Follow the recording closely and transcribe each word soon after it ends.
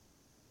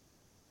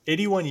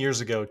81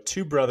 years ago,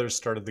 two brothers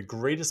started the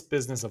greatest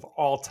business of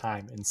all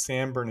time in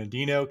San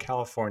Bernardino,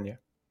 California.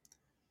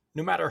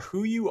 No matter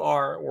who you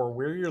are or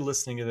where you're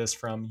listening to this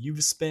from,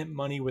 you've spent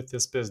money with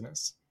this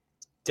business.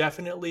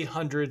 Definitely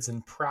hundreds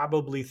and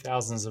probably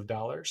thousands of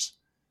dollars.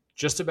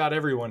 Just about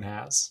everyone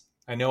has.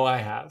 I know I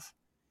have.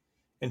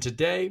 And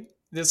today,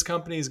 this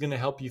company is going to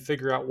help you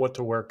figure out what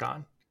to work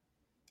on.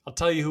 I'll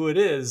tell you who it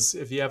is,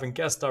 if you haven't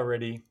guessed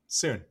already,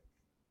 soon.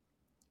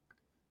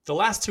 The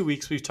last 2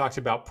 weeks, we've talked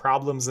about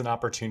problems and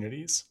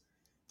opportunities.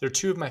 They're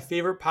two of my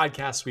favorite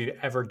podcasts we've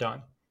ever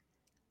done.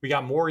 We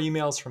got more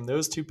emails from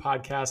those two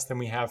podcasts than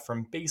we have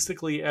from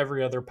basically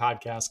every other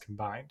podcast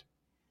combined.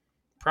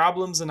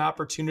 Problems and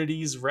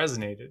opportunities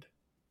resonated.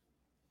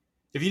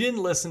 If you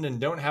didn't listen and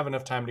don't have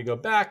enough time to go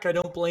back, I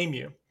don't blame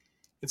you.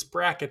 It's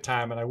bracket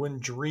time, and I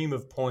wouldn't dream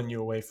of pulling you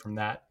away from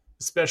that,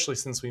 especially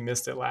since we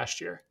missed it last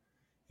year.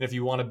 And if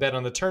you want to bet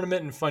on the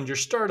tournament and fund your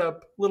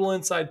startup, little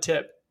inside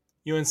tip,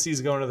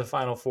 UNC's going to the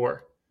Final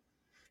Four.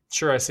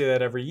 Sure, I say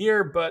that every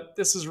year, but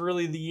this is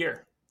really the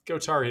year. Go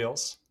Tar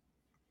Heels.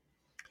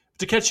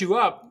 To catch you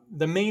up,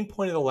 the main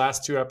point of the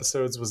last two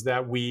episodes was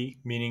that we,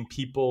 meaning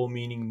people,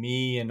 meaning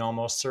me, and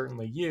almost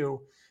certainly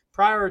you,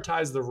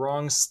 prioritize the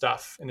wrong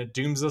stuff, and it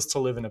dooms us to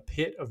live in a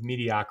pit of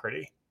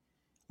mediocrity.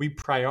 We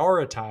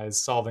prioritize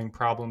solving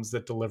problems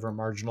that deliver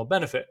marginal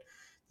benefit,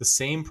 the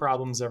same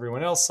problems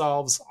everyone else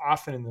solves,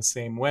 often in the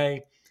same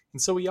way,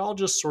 and so we all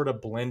just sort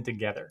of blend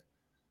together.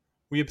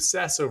 We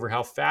obsess over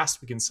how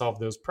fast we can solve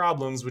those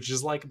problems, which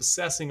is like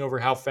obsessing over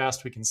how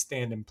fast we can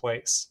stand in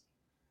place.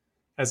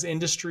 As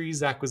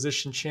industries,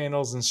 acquisition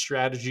channels, and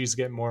strategies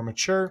get more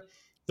mature,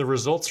 the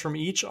results from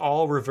each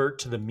all revert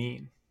to the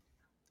mean.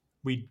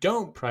 We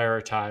don't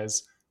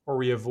prioritize, or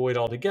we avoid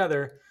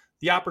altogether,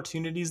 the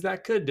opportunities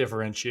that could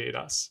differentiate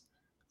us.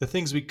 The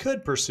things we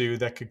could pursue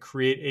that could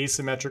create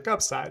asymmetric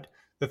upside.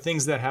 The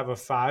things that have a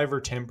 5 or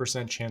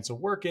 10% chance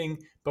of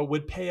working, but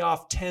would pay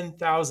off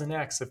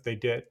 10,000x if they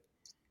did.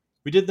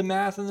 We did the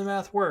math, and the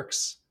math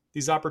works.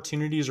 These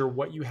opportunities are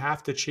what you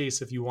have to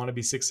chase if you want to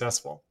be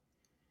successful.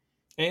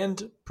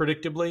 And,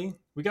 predictably,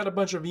 we got a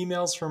bunch of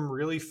emails from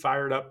really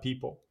fired up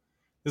people.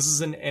 This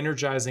is an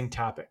energizing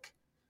topic.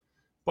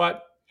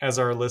 But, as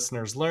our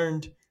listeners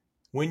learned,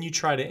 when you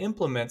try to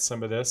implement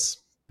some of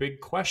this,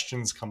 big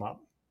questions come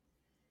up.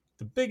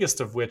 The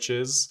biggest of which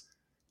is,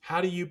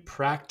 how do you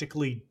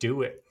practically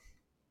do it?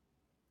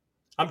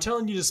 I'm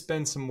telling you to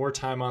spend some more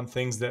time on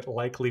things that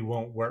likely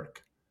won't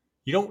work.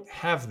 You don't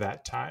have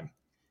that time.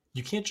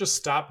 You can't just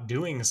stop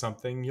doing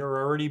something.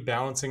 You're already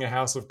balancing a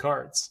house of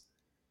cards.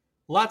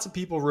 Lots of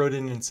people wrote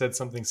in and said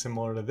something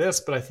similar to this,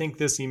 but I think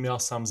this email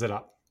sums it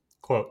up.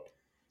 Quote,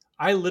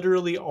 I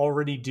literally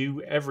already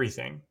do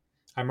everything.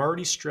 I'm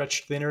already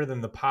stretched thinner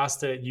than the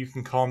pasta at You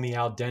Can Call Me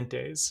Al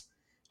Dente's.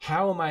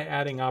 How am I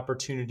adding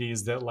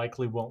opportunities that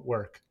likely won't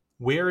work?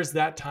 Where is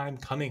that time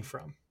coming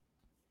from?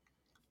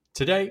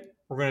 Today,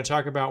 we're going to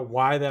talk about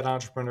why that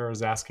entrepreneur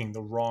is asking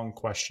the wrong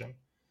question.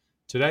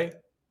 Today,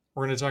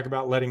 we're going to talk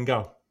about letting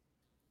go.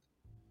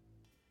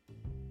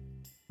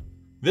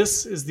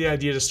 This is the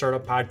Idea to Start a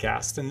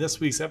Podcast, and this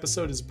week's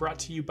episode is brought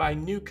to you by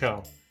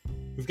NewCo.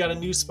 We've got a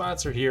new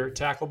sponsor here at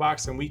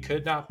Tacklebox, and we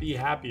could not be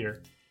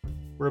happier.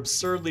 We're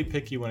absurdly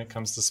picky when it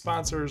comes to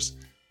sponsors,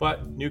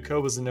 but NewCo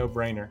was a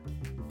no-brainer.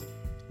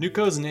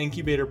 NewCo is an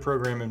incubator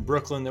program in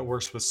Brooklyn that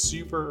works with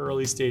super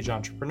early stage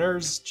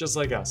entrepreneurs just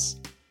like us.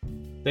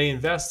 They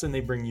invest and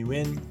they bring you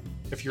in.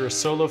 If you're a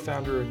solo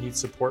founder or need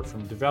support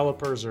from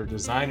developers or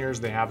designers,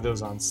 they have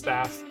those on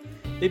staff.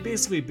 They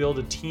basically build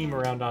a team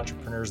around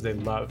entrepreneurs they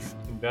love,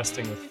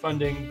 investing with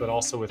funding, but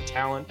also with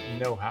talent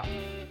and know-how.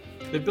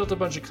 They've built a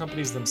bunch of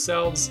companies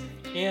themselves,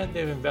 and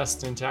they've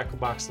invested in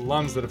Tacklebox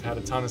alums that have had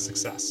a ton of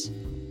success.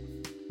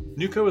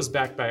 NewCo is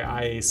backed by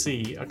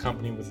IAC, a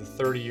company with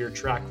a 30-year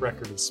track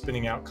record of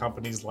spinning out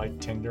companies like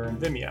Tinder and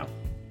Vimeo.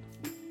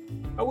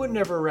 I would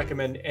never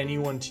recommend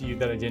anyone to you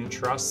that I didn't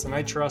trust, and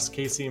I trust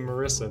Casey and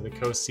Marissa, the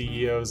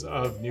co-CEOs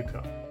of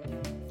NewCo.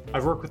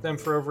 I've worked with them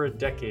for over a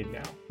decade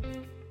now.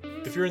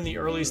 If you're in the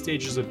early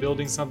stages of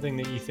building something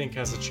that you think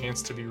has a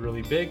chance to be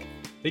really big,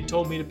 they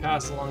told me to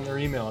pass along their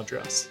email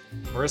address.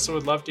 Marissa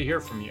would love to hear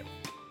from you.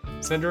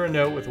 Send her a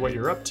note with what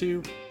you're up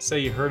to, say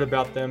you heard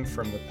about them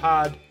from the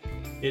pod.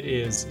 It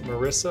is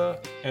Marissa,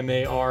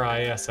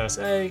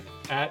 M-A-R-I-S-S-A,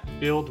 at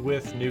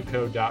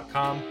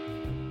buildwithnewco.com.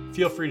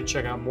 Feel free to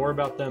check out more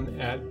about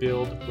them at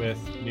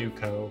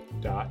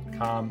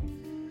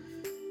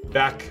buildwithnewco.com.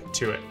 Back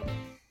to it.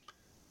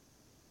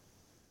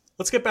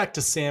 Let's get back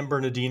to San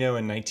Bernardino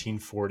in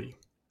 1940.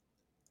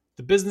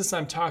 The business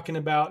I'm talking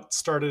about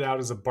started out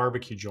as a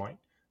barbecue joint,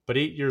 but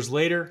 8 years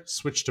later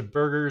switched to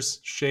burgers,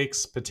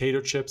 shakes, potato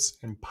chips,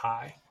 and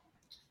pie.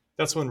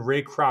 That's when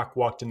Ray Kroc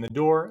walked in the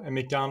door and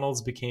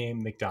McDonald's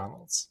became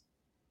McDonald's.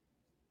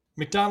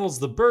 McDonald's,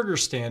 the burger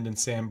stand in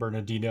San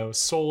Bernardino,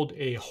 sold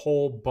a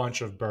whole bunch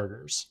of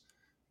burgers.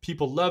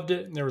 People loved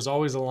it, and there was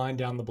always a line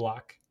down the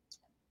block.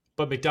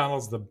 But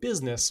McDonald's, the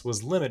business,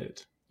 was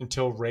limited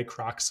until Ray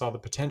Kroc saw the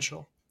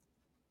potential.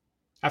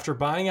 After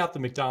buying out the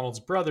McDonald's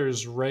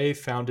brothers, Ray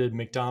founded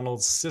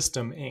McDonald's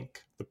System Inc.,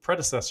 the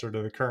predecessor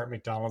to the current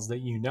McDonald's that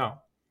you know.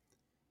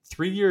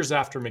 3 years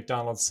after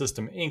McDonald's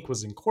System Inc.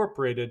 was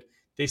incorporated,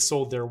 they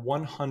sold their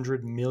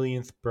 100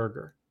 millionth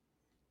burger.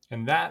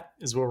 And that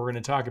is what we're going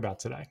to talk about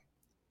today.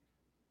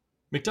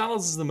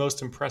 McDonald's is the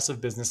most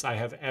impressive business I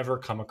have ever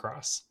come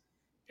across.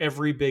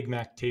 Every Big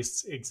Mac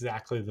tastes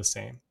exactly the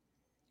same.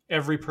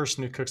 Every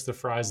person who cooks the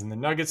fries and the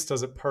nuggets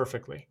does it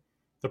perfectly.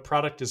 The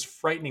product is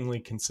frighteningly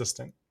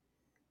consistent.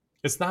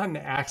 It's not an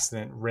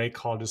accident Ray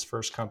called his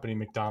first company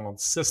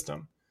McDonald's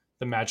System.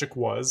 The magic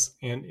was,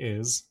 and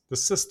is, the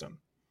system.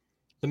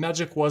 The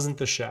magic wasn't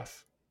the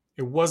chef.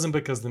 It wasn't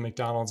because the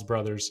McDonald's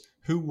brothers,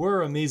 who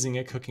were amazing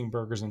at cooking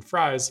burgers and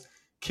fries,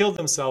 killed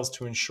themselves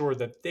to ensure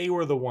that they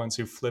were the ones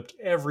who flipped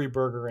every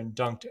burger and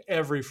dunked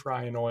every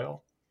fry in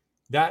oil.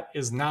 That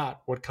is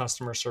not what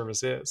customer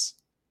service is.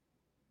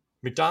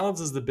 McDonald's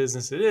is the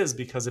business it is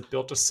because it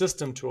built a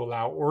system to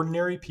allow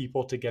ordinary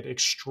people to get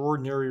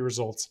extraordinary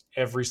results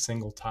every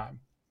single time.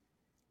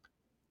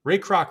 Ray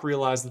Kroc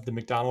realized that the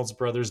McDonald's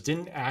brothers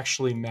didn't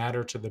actually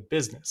matter to the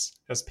business,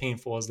 as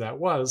painful as that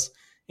was,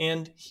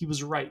 and he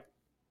was right.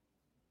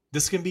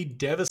 This can be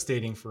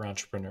devastating for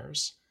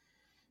entrepreneurs.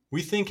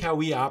 We think how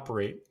we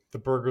operate, the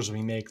burgers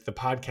we make, the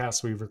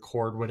podcasts we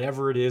record,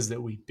 whatever it is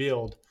that we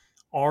build,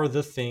 are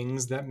the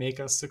things that make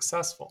us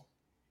successful.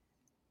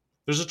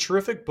 There's a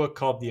terrific book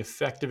called The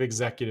Effective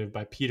Executive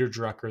by Peter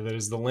Drucker that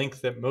is the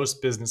length that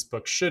most business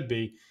books should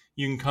be.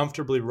 You can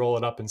comfortably roll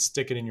it up and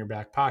stick it in your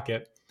back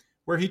pocket,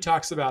 where he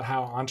talks about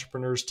how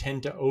entrepreneurs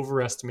tend to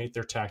overestimate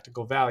their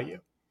tactical value.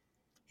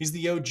 He's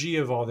the OG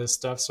of all this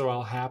stuff, so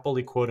I'll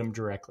happily quote him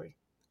directly.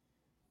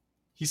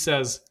 He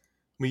says,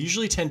 "We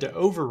usually tend to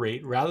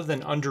overrate rather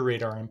than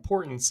underrate our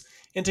importance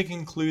and to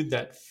conclude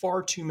that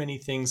far too many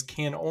things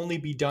can only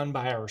be done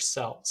by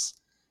ourselves.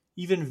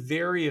 Even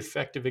very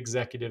effective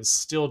executives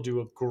still do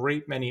a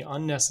great many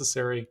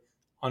unnecessary,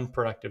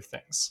 unproductive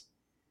things."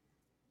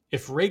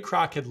 If Ray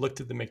Kroc had looked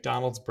at the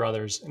McDonald's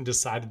brothers and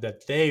decided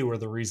that they were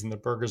the reason the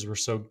burgers were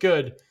so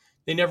good,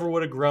 they never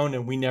would have grown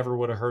and we never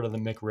would have heard of the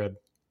McRib.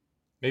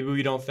 Maybe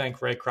we don't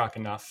thank Ray Kroc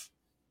enough.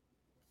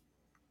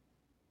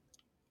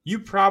 You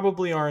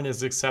probably aren't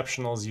as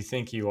exceptional as you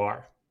think you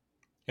are.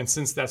 And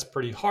since that's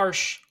pretty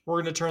harsh,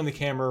 we're going to turn the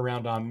camera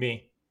around on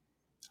me.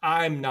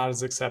 I'm not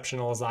as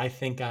exceptional as I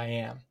think I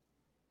am.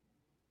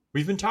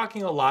 We've been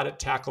talking a lot at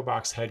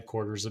Tacklebox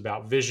headquarters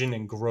about vision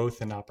and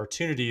growth and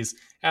opportunities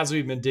as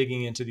we've been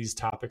digging into these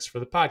topics for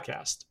the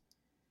podcast.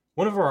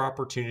 One of our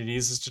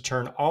opportunities is to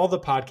turn all the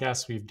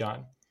podcasts we've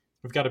done,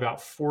 we've got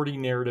about 40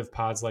 narrative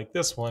pods like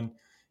this one,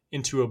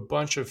 into a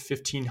bunch of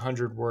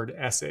 1,500 word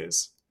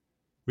essays.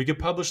 We could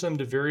publish them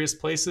to various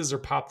places or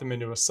pop them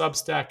into a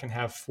Substack and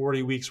have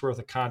 40 weeks worth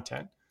of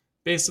content.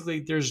 Basically,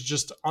 there's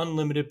just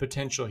unlimited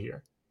potential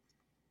here.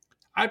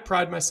 I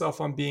pride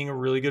myself on being a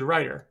really good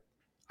writer.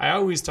 I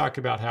always talk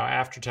about how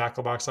after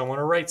Tacklebox I want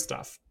to write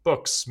stuff,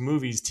 books,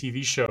 movies,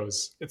 TV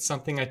shows. It's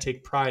something I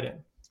take pride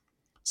in.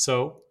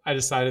 So I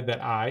decided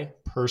that I,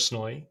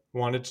 personally,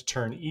 wanted to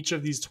turn each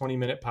of these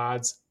 20-minute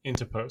pods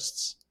into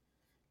posts.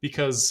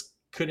 Because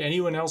could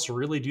anyone else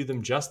really do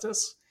them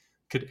justice?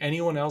 Could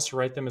anyone else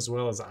write them as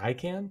well as I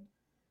can?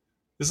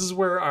 This is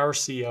where our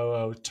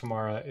COO,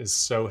 Tamara, is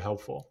so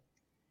helpful.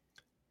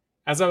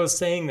 As I was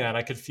saying that,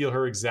 I could feel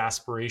her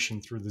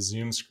exasperation through the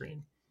Zoom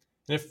screen.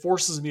 And it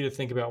forces me to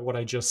think about what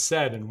I just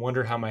said and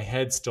wonder how my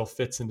head still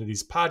fits into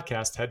these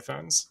podcast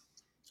headphones.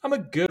 I'm a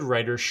good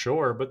writer,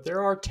 sure, but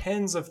there are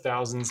tens of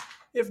thousands,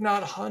 if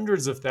not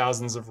hundreds of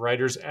thousands of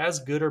writers as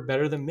good or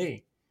better than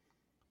me.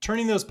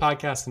 Turning those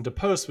podcasts into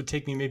posts would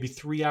take me maybe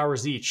 3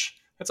 hours each.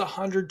 That's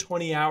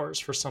 120 hours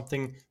for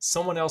something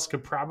someone else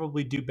could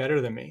probably do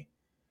better than me.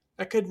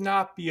 That could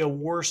not be a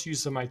worse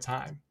use of my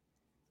time.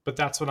 But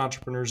that's what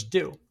entrepreneurs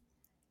do.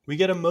 We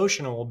get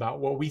emotional about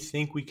what we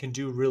think we can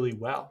do really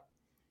well.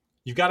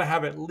 You've got to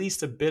have at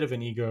least a bit of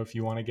an ego if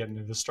you want to get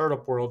into the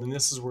startup world, and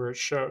this is where it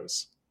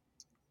shows.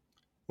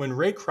 When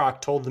Ray Kroc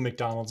told the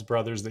McDonald's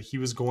brothers that he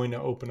was going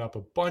to open up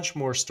a bunch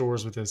more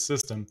stores with his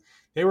system,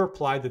 they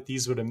replied that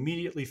these would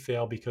immediately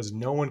fail because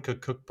no one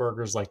could cook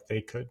burgers like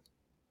they could.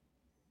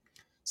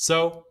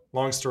 So,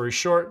 long story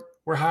short,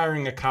 we're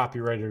hiring a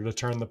copywriter to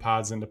turn the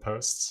pods into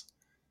posts.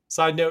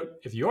 Side note,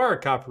 if you are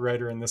a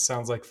copywriter and this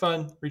sounds like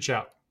fun, reach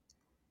out.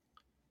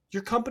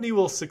 Your company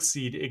will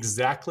succeed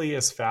exactly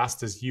as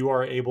fast as you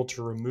are able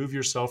to remove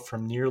yourself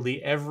from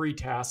nearly every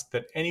task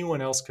that anyone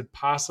else could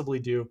possibly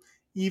do,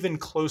 even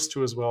close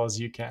to as well as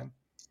you can.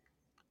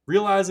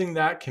 Realizing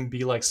that can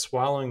be like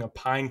swallowing a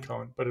pine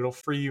cone, but it'll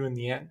free you in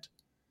the end.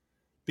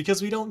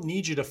 Because we don't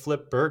need you to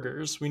flip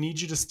burgers, we need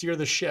you to steer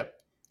the ship,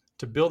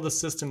 to build a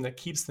system that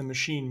keeps the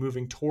machine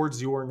moving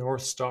towards your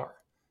North Star.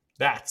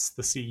 That's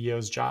the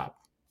CEO's job.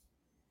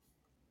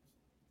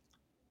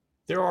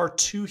 There are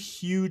two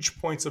huge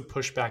points of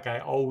pushback I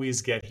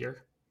always get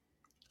here.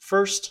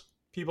 First,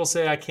 people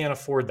say I can't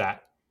afford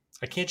that.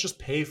 I can't just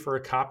pay for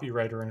a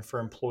copywriter and for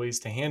employees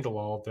to handle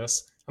all of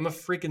this. I'm a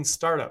freaking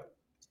startup.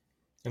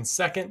 And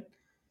second,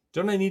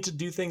 don't I need to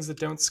do things that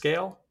don't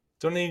scale?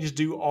 Don't I need to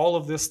do all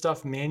of this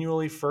stuff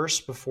manually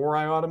first before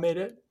I automate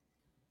it?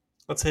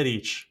 Let's hit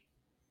each.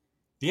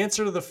 The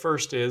answer to the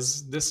first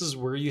is this is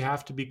where you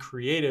have to be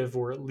creative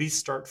or at least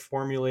start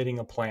formulating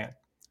a plan.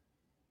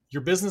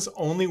 Your business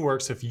only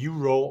works if you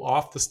roll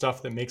off the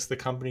stuff that makes the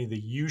company the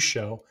you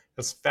show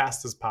as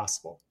fast as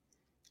possible.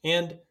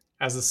 And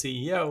as a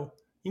CEO,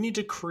 you need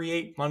to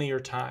create money or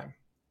time.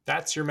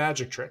 That's your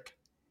magic trick.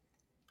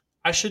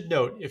 I should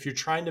note, if you're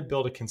trying to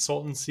build a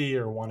consultancy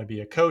or want to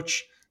be a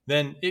coach,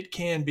 then it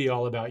can be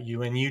all about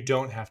you and you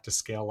don't have to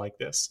scale like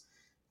this.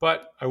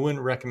 But I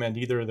wouldn't recommend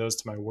either of those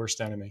to my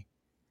worst enemy.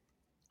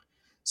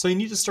 So you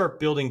need to start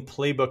building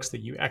playbooks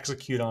that you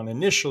execute on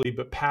initially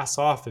but pass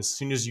off as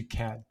soon as you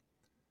can.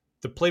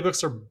 The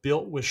playbooks are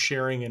built with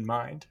sharing in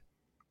mind.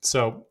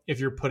 So if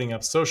you're putting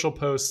up social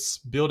posts,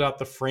 build out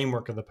the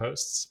framework of the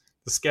posts,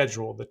 the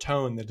schedule, the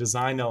tone, the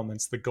design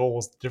elements, the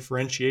goals, the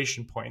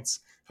differentiation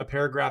points, a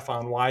paragraph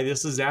on why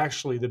this is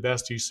actually the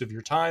best use of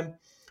your time,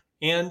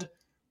 and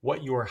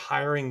what you are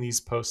hiring these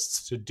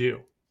posts to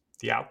do,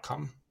 the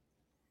outcome.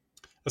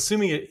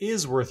 Assuming it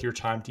is worth your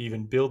time to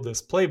even build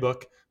this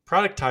playbook,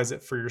 productize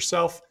it for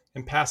yourself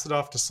and pass it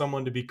off to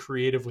someone to be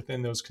creative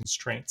within those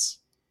constraints.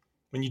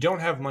 When you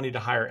don't have money to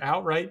hire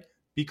outright,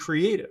 be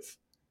creative.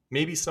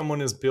 Maybe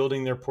someone is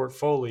building their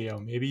portfolio.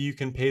 Maybe you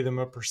can pay them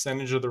a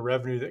percentage of the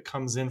revenue that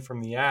comes in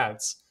from the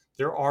ads.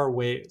 There are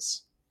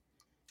ways.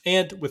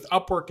 And with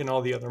Upwork and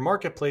all the other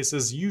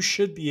marketplaces, you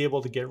should be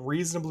able to get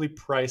reasonably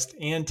priced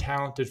and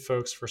talented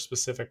folks for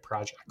specific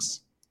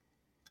projects.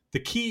 The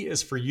key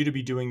is for you to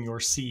be doing your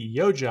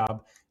CEO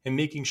job and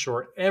making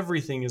sure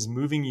everything is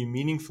moving you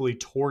meaningfully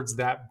towards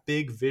that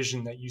big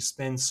vision that you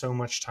spend so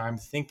much time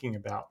thinking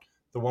about,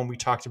 the one we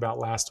talked about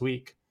last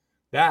week.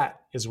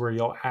 That is where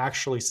you'll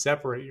actually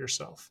separate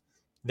yourself.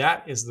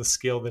 That is the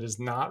skill that is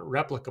not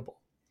replicable.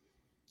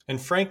 And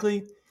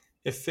frankly,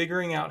 if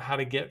figuring out how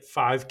to get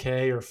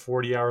 5K or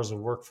 40 hours of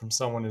work from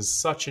someone is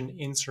such an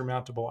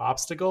insurmountable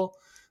obstacle,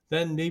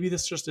 then maybe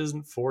this just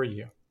isn't for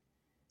you.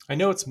 I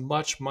know it's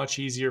much, much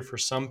easier for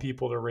some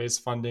people to raise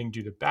funding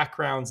due to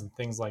backgrounds and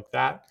things like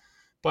that,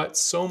 but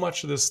so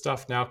much of this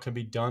stuff now can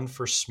be done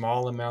for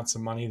small amounts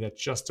of money that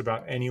just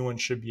about anyone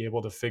should be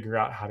able to figure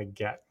out how to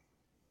get.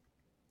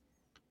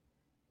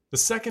 The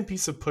second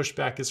piece of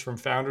pushback is from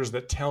founders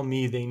that tell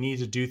me they need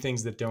to do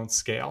things that don't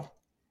scale.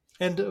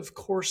 And of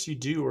course you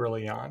do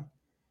early on,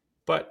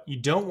 but you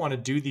don't want to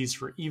do these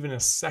for even a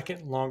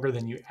second longer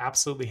than you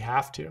absolutely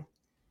have to.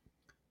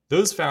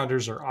 Those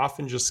founders are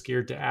often just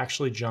scared to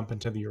actually jump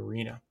into the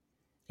arena.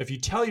 If you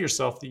tell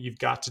yourself that you've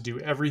got to do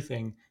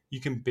everything, you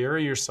can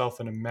bury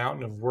yourself in a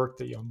mountain of work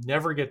that you'll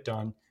never get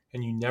done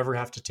and you never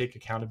have to take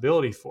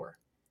accountability for.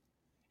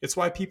 It's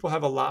why people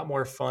have a lot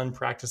more fun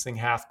practicing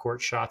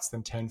half-court shots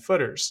than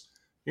 10-footers.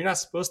 You're not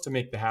supposed to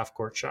make the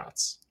half-court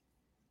shots.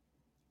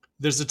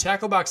 There's a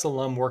Tacklebox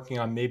alum working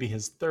on maybe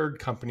his third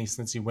company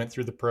since he went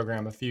through the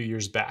program a few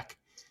years back.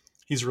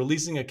 He's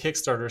releasing a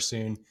Kickstarter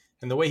soon,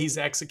 and the way he's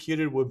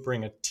executed would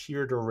bring a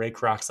tear to Ray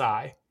Kroc's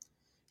eye.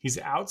 He's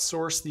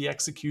outsourced the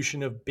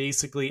execution of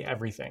basically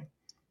everything.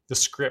 The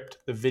script,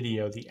 the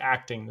video, the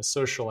acting, the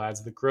social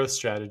ads, the growth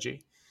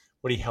strategy.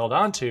 What he held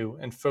on to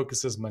and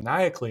focuses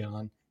maniacally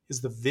on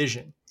is the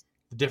vision,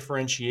 the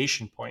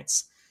differentiation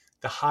points,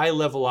 the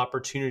high-level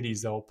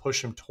opportunities that will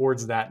push him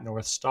towards that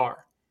North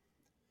Star.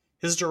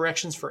 His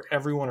directions for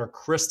everyone are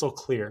crystal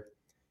clear.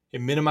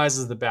 It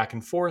minimizes the back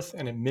and forth,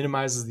 and it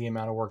minimizes the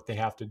amount of work they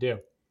have to do.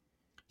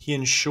 He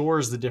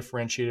ensures the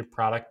differentiated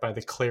product by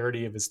the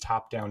clarity of his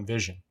top-down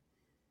vision.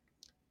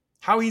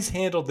 How he's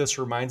handled this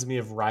reminds me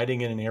of riding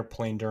in an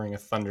airplane during a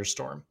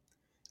thunderstorm.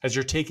 As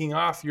you're taking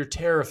off, you're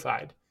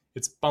terrified.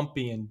 It's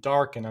bumpy and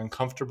dark and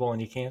uncomfortable,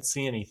 and you can't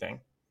see anything.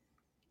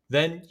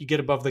 Then you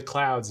get above the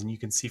clouds and you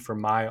can see for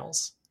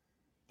miles.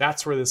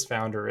 That's where this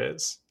founder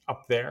is,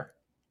 up there.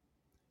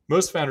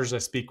 Most founders I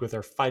speak with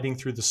are fighting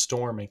through the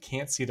storm and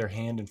can't see their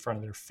hand in front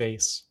of their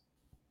face.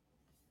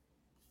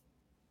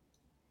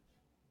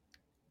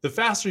 The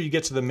faster you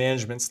get to the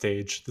management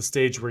stage, the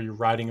stage where you're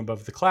riding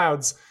above the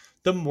clouds,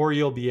 the more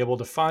you'll be able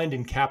to find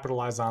and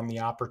capitalize on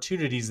the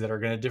opportunities that are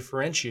going to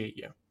differentiate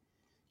you.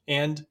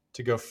 And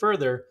to go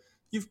further,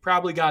 you've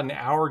probably got an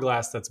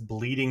hourglass that's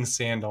bleeding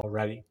sand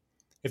already.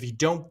 If you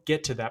don't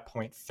get to that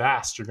point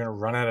fast, you're going to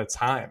run out of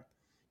time.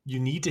 You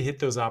need to hit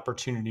those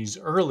opportunities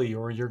early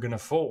or you're going to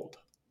fold.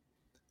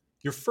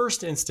 Your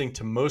first instinct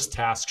to most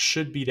tasks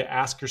should be to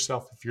ask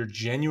yourself if you're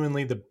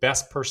genuinely the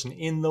best person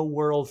in the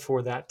world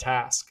for that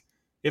task.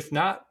 If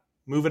not,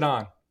 move it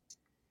on.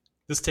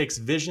 This takes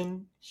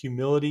vision,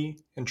 humility,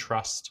 and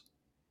trust.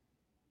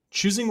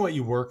 Choosing what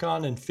you work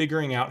on and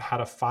figuring out how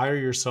to fire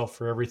yourself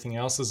for everything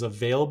else is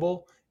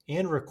available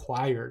and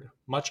required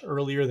much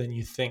earlier than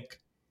you think.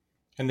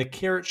 And the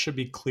carrot should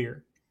be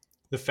clear.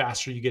 The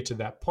faster you get to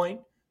that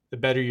point, the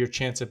better your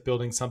chance at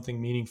building something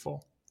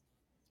meaningful.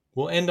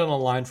 We'll end on a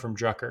line from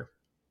Drucker.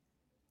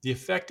 The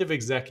effective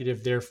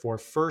executive, therefore,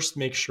 first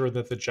makes sure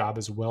that the job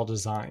is well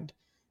designed.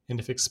 And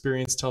if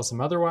experience tells him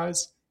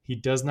otherwise, he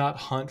does not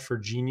hunt for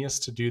genius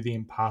to do the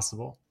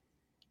impossible.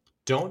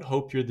 Don't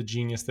hope you're the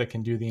genius that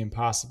can do the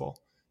impossible.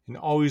 And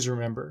always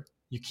remember,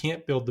 you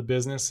can't build the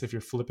business if you're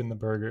flipping the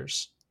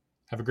burgers.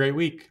 Have a great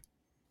week.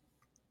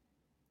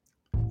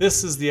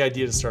 This is the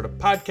Idea to Start a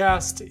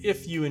Podcast.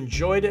 If you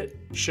enjoyed it,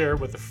 share it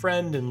with a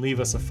friend and leave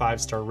us a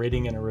 5-star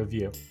rating and a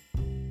review.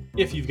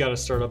 If you've got a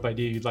startup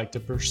idea you'd like to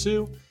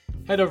pursue,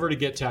 head over to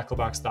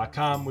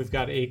gettacklebox.com. We've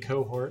got a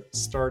cohort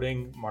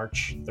starting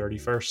March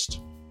 31st.